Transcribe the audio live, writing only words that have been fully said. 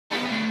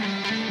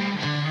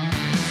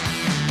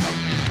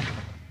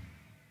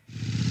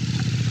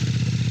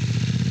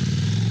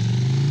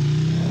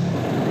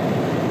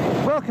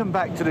welcome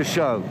back to the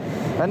show.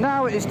 And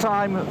now it is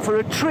time for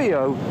a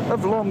trio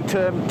of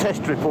long-term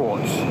test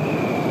reports.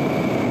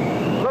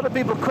 A lot of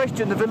people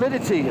question the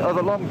validity of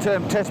a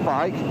long-term test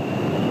bike,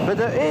 but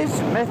there is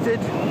method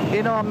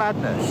in our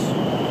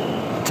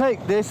madness.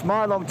 Take this,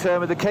 my long-term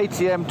with the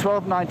KTM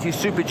 1290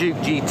 Super Duke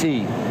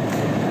GT.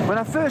 When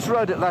I first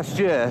rode it last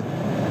year,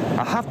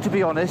 I have to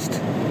be honest,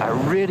 I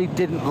really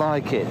didn't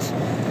like it.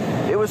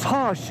 It was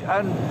harsh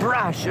and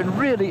brash and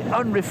really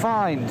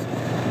unrefined,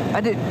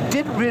 and it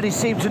didn't really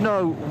seem to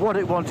know what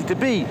it wanted to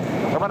be.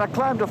 And when I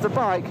climbed off the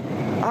bike,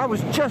 I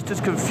was just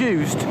as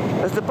confused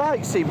as the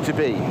bike seemed to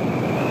be.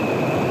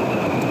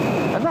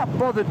 And that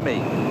bothered me.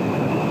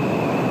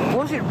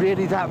 Was it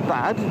really that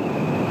bad?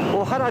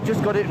 Or had I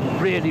just got it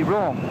really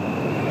wrong?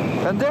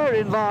 And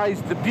therein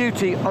lies the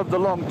beauty of the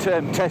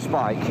long-term test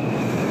bike.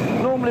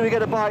 Normally we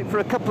get a bike for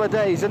a couple of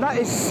days, and that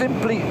is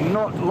simply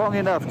not long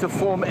enough to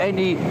form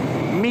any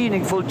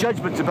meaningful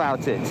judgment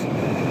about it.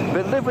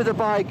 But live with a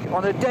bike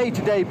on a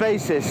day-to-day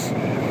basis,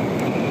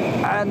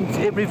 and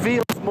it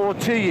reveals more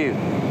to you.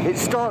 It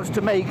starts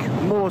to make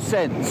more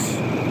sense.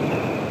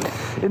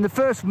 In the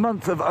first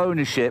month of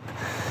ownership,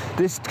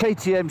 this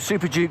KTM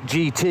Super Duke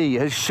GT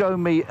has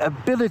shown me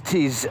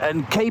abilities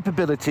and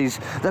capabilities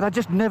that I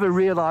just never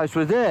realized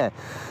were there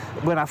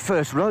when I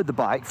first rode the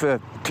bike for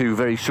 2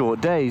 very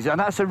short days. And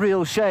that's a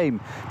real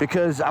shame,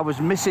 because I was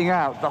missing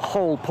out the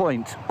whole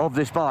point of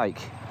this bike.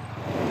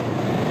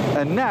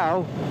 And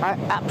now I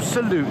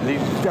absolutely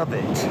love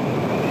it.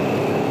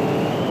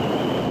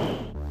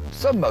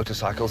 Some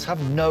motorcycles have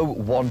no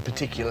one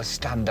particular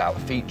standout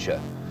feature.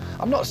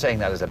 I'm not saying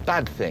that as a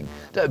bad thing.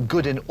 They're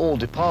good in all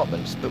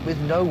departments, but with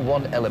no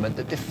one element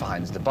that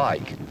defines the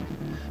bike.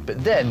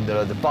 But then there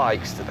are the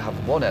bikes that have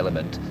one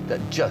element that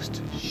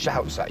just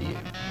shouts at you.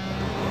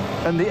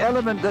 And the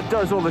element that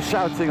does all the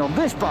shouting on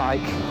this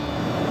bike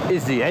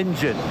is the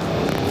engine.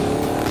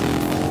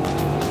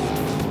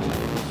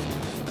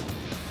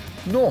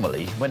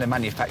 Normally, when a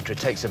manufacturer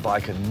takes a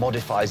bike and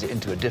modifies it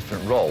into a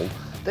different role,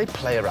 they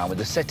play around with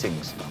the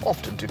settings,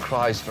 often to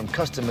cries from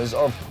customers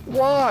of,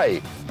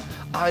 "Why?"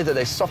 Either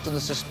they soften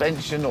the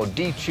suspension or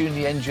detune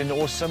the engine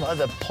or some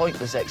other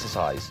pointless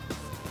exercise.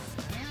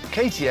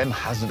 KTM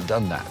hasn't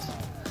done that.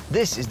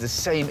 This is the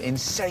same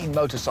insane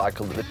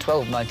motorcycle that the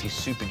 1290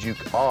 Super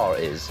Duke R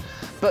is,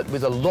 but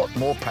with a lot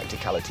more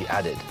practicality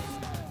added.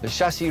 The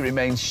chassis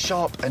remains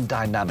sharp and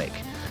dynamic.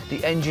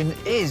 The engine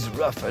is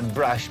rough and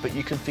brash, but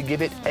you can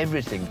forgive it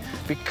everything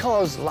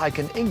because, like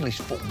an English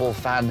football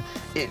fan,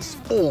 it's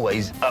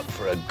always up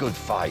for a good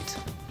fight.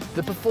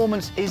 The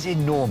performance is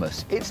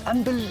enormous. It's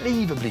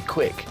unbelievably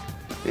quick.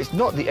 It's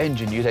not the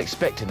engine you'd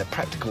expect in a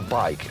practical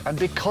bike, and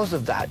because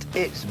of that,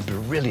 it's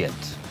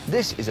brilliant.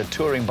 This is a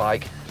touring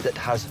bike that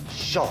has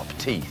sharp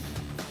teeth.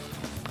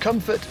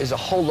 Comfort is a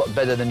whole lot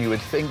better than you would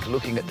think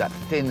looking at that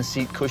thin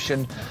seat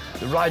cushion.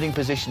 The riding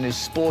position is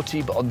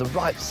sporty, but on the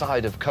right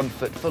side of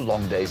comfort for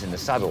long days in the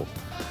saddle.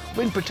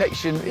 Wind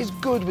protection is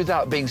good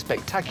without being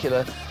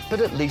spectacular, but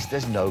at least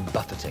there's no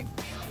buffeting.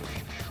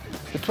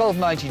 The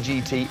 1290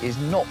 GT is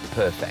not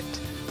perfect.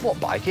 What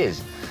bike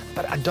is?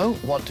 But I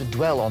don't want to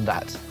dwell on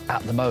that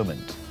at the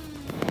moment.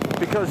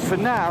 Because for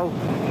now,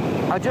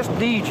 I just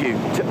need you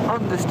to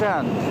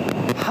understand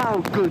how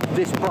good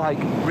this bike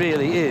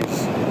really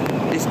is.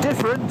 It's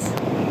different,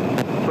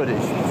 but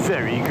it's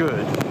very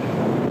good.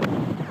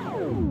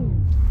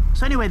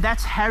 So anyway,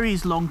 that's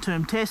Harry's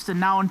long-term test, and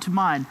now on to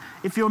mine.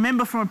 If you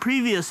remember from a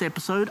previous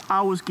episode,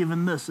 I was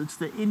given this. It's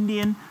the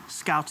Indian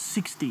Scout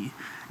 60.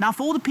 Now,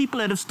 for all the people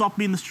that have stopped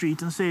me in the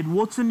street and said,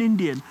 "What's an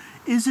Indian?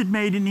 Is it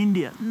made in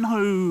India?"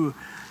 No.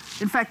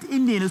 In fact,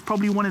 Indian is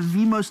probably one of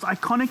the most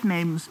iconic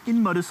names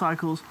in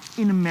motorcycles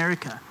in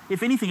America.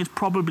 If anything, it's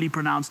probably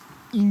pronounced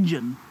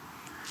Indian.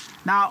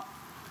 Now,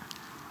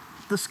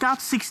 the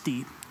Scout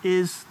 60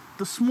 is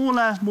the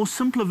smaller, more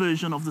simpler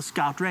version of the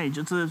Scout range.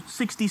 It's a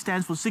 60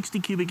 stands for 60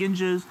 cubic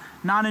inches,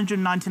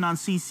 999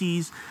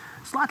 cc's,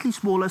 slightly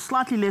smaller,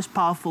 slightly less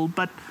powerful,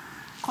 but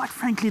quite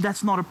frankly,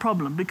 that's not a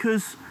problem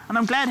because, and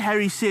I'm glad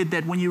Harry said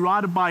that when you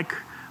ride a bike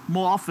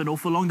more often or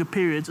for longer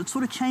periods, it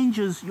sort of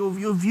changes,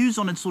 your views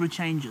on it sort of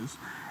changes.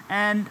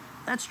 And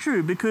that's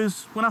true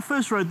because when I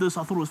first rode this,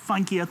 I thought it was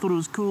funky, I thought it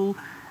was cool,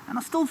 and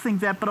I still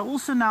think that, but I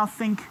also now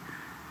think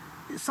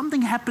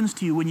something happens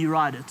to you when you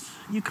ride it.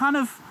 You kind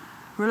of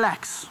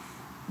relax.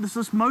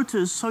 This motor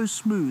is so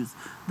smooth.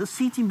 The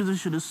seating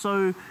position is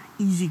so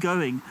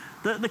easygoing.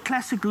 The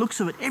classic looks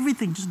of it,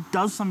 everything just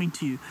does something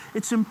to you.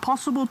 It's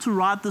impossible to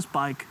ride this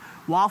bike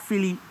while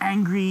feeling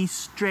angry,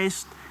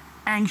 stressed,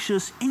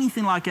 anxious,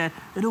 anything like that.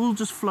 It all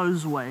just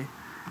flows away.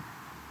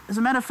 As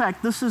a matter of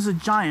fact, this is a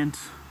giant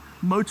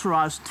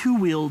motorized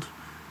two-wheeled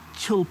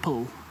chill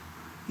pill.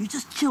 You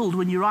just chilled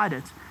when you ride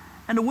it.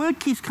 And the word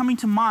keeps coming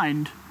to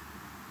mind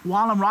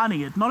while I'm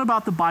riding it, not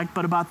about the bike,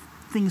 but about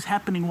things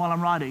happening while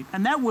I'm riding.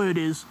 And that word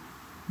is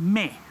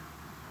meh.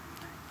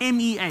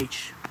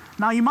 M-E-H.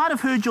 Now, you might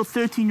have heard your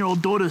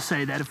 13-year-old daughter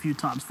say that a few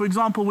times. For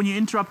example, when you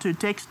interrupt her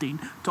texting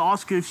to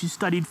ask her if she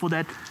studied for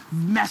that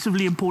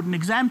massively important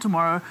exam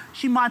tomorrow,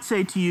 she might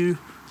say to you,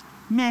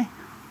 meh.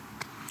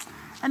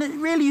 And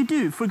really you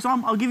do. For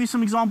example, I'll give you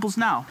some examples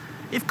now.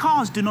 If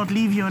cars do not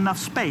leave you enough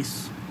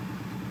space,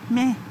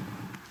 meh.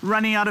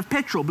 Running out of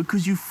petrol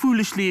because you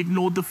foolishly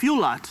ignored the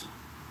fuel light,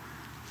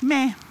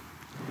 meh.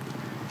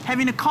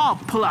 Having a car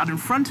pull out in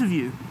front of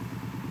you,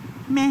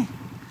 meh.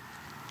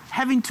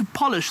 Having to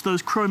polish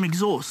those chrome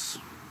exhausts.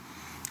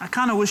 I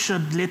kind of wish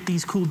I'd let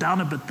these cool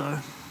down a bit though.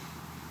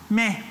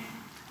 Meh.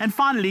 And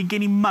finally,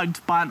 getting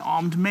mugged by an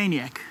armed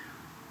maniac.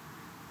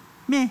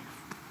 Meh.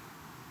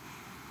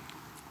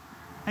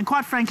 And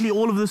quite frankly,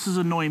 all of this is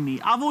annoying me.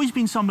 I've always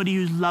been somebody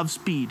who loves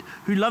speed,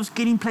 who loves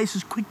getting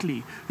places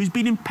quickly, who's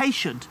been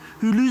impatient,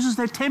 who loses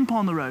their temper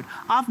on the road.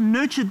 I've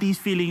nurtured these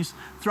feelings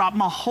throughout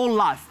my whole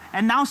life,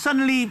 and now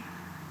suddenly,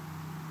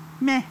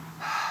 meh.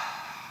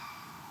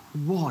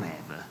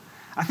 Whatever.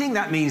 I think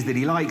that means that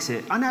he likes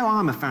it. I know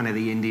I'm a fan of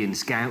the Indian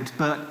Scout,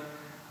 but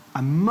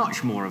I'm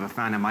much more of a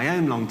fan of my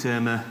own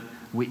long-termer,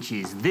 which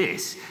is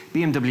this,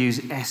 BMW's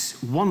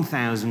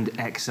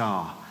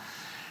S1000XR.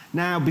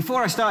 Now,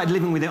 before I started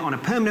living with it on a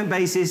permanent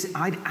basis,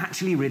 I'd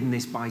actually ridden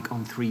this bike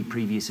on 3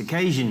 previous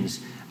occasions.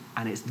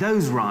 And it's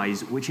those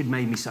rides which had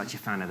made me such a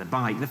fan of the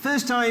bike. The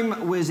first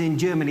time was in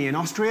Germany and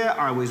Austria.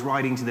 I was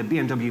riding to the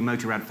BMW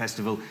Motorrad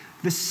Festival.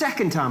 The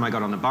second time I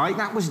got on the bike,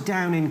 that was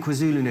down in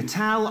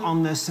KwaZulu-Natal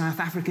on the South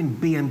African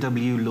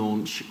BMW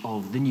launch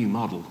of the new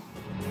model.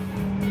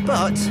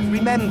 But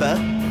remember,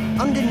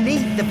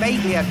 underneath the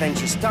vaguely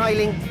adventure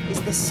styling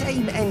is the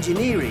same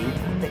engineering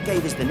that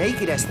gave us the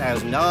naked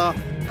S1000R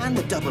and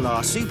the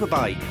RR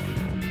Superbike.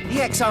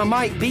 The XR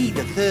might be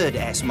the 3rd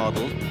S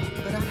model,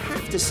 but I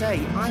have to say,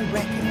 I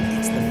reckon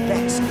it's the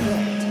best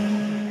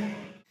yet.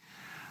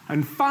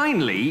 And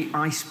finally,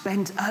 I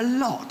spent a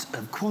lot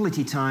of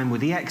quality time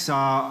with the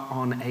XR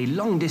on a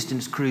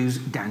long-distance cruise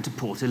down to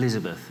Port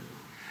Elizabeth.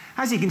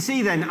 As you can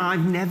see then,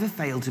 I've never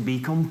failed to be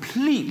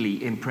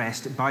completely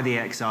impressed by the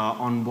XR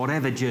on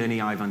whatever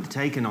journey I've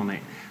undertaken on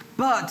it.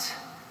 But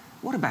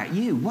what about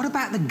you? What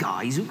about the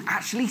guys who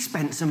actually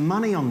spent some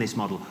money on this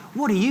model?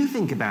 What do you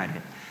think about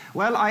it?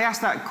 Well, I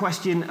asked that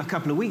question a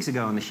couple of weeks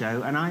ago on the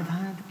show, and I've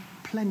had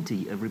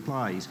plenty of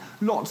replies.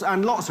 Lots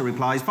and lots of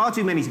replies, far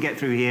too many to get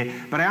through here,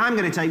 but I am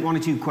going to take 1 or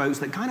 2 quotes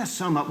that kind of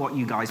sum up what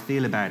you guys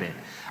feel about it.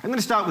 I'm going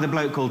to start with a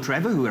bloke called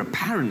Trevor, who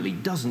apparently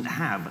doesn't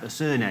have a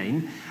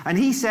surname, and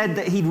he said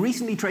that he'd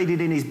recently traded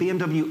in his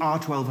BMW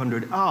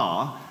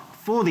R1200R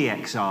for the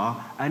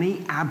XR, and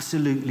he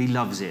absolutely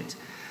loves it.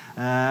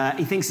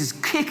 He thinks it's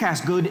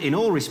kick-ass good in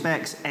all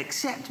respects,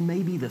 except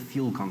maybe the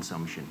fuel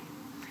consumption.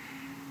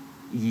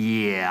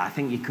 Yeah, I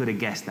think you could have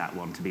guessed that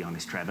one, to be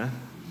honest, Trevor.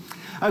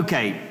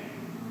 Okay,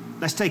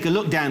 let's take a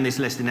look down this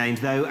list of names,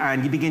 though,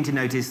 and you begin to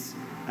notice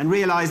and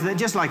realise that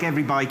just like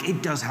every bike,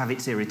 it does have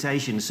its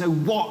irritations. So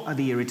what are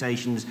the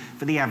irritations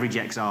for the average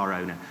XR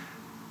owner?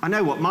 I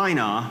know what mine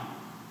are.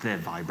 They're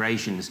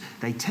vibrations.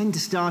 They tend to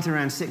start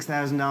around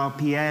 6,000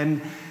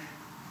 RPM,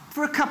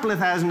 for a couple of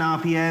thousand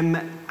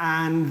RPM,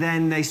 and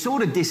then they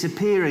sort of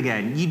disappear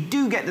again. You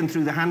do get them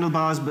through the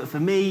handlebars, but for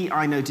me,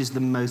 I notice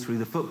them most through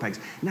the foot pegs.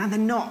 Now,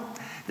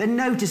 they're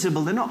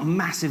noticeable, they're not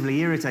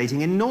massively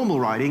irritating. In normal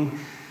riding,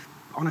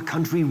 on a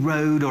country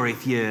road, or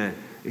if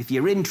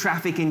you're in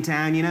traffic in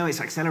town, you know,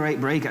 it's accelerate,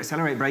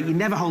 brake, you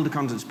never hold a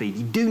constant speed.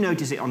 You do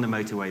notice it on the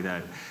motorway,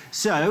 though.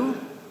 So,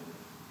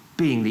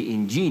 being the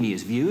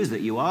ingenious viewers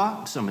that you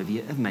are, some of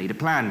you have made a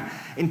plan.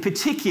 In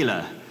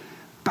particular,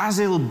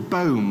 Basil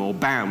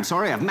Baum,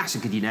 sorry, I've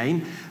massacred your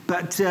name,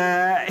 but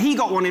he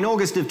got one in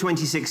August of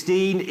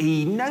 2016.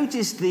 He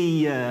noticed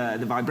the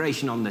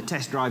vibration on the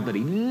test drive, but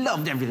he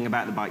loved everything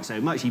about the bike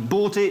so much, he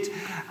bought it,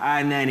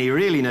 and then he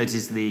really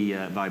noticed the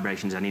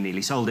vibrations and he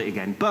nearly sold it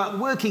again. But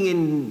working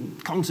in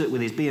concert with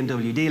his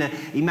BMW dealer,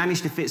 he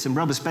managed to fit some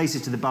rubber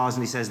spacers to the bars,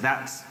 and he says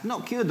that's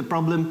not cured the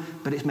problem,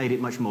 but it's made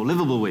it much more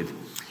livable with.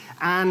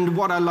 And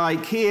what I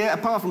like here,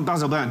 apart from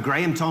Basil Baum,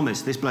 Graham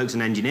Thomas, this bloke's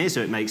an engineer,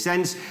 so it makes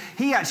sense.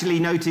 He actually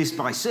noticed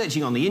by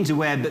searching on the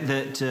interweb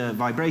that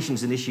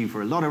vibration's an issue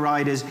for a lot of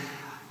riders.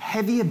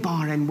 Heavier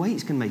bar end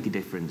weights can make a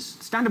difference.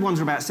 Standard ones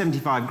are about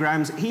 75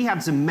 grams. He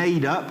had some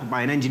made up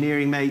by an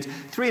engineering mate,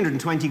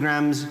 320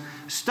 grams,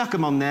 stuck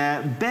them on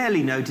there,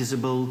 barely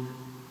noticeable,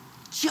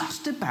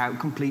 just about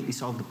completely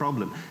solved the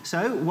problem.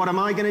 So what am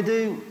I going to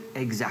do?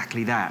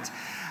 Exactly that.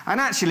 And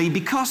actually,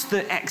 because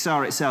the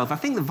XR itself, I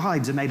think the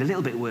vibes are made a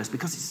little bit worse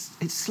because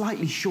it's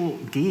slightly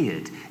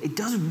short-geared. It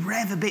does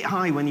rev a bit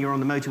high when you're on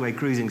the motorway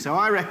cruising, so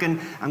I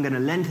reckon I'm going to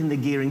lengthen the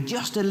gearing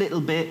just a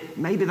little bit.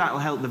 Maybe that'll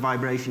help the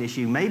vibration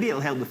issue. Maybe it'll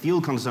help the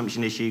fuel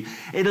consumption issue.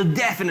 It'll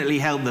definitely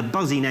help the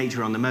buzzy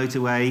nature on the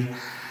motorway.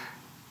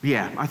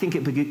 Yeah, I think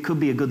it could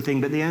be a good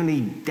thing, but the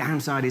only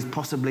downside is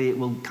possibly it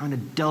will kind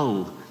of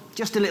dull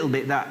just a little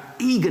bit that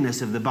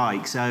eagerness of the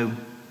bike, so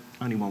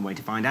only one way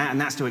to find out, and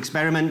that's to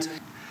experiment.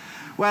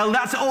 Well,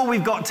 that's all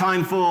we've got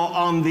time for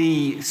on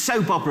the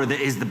soap opera that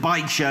is the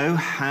bike show,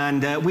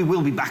 and we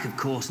will be back, of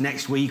course,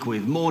 next week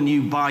with more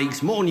new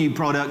bikes, more new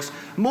products,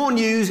 more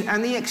news,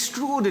 and the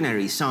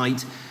extraordinary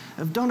sight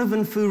of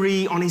Donovan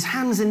on his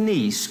hands and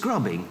knees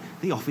scrubbing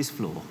the office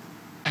floor.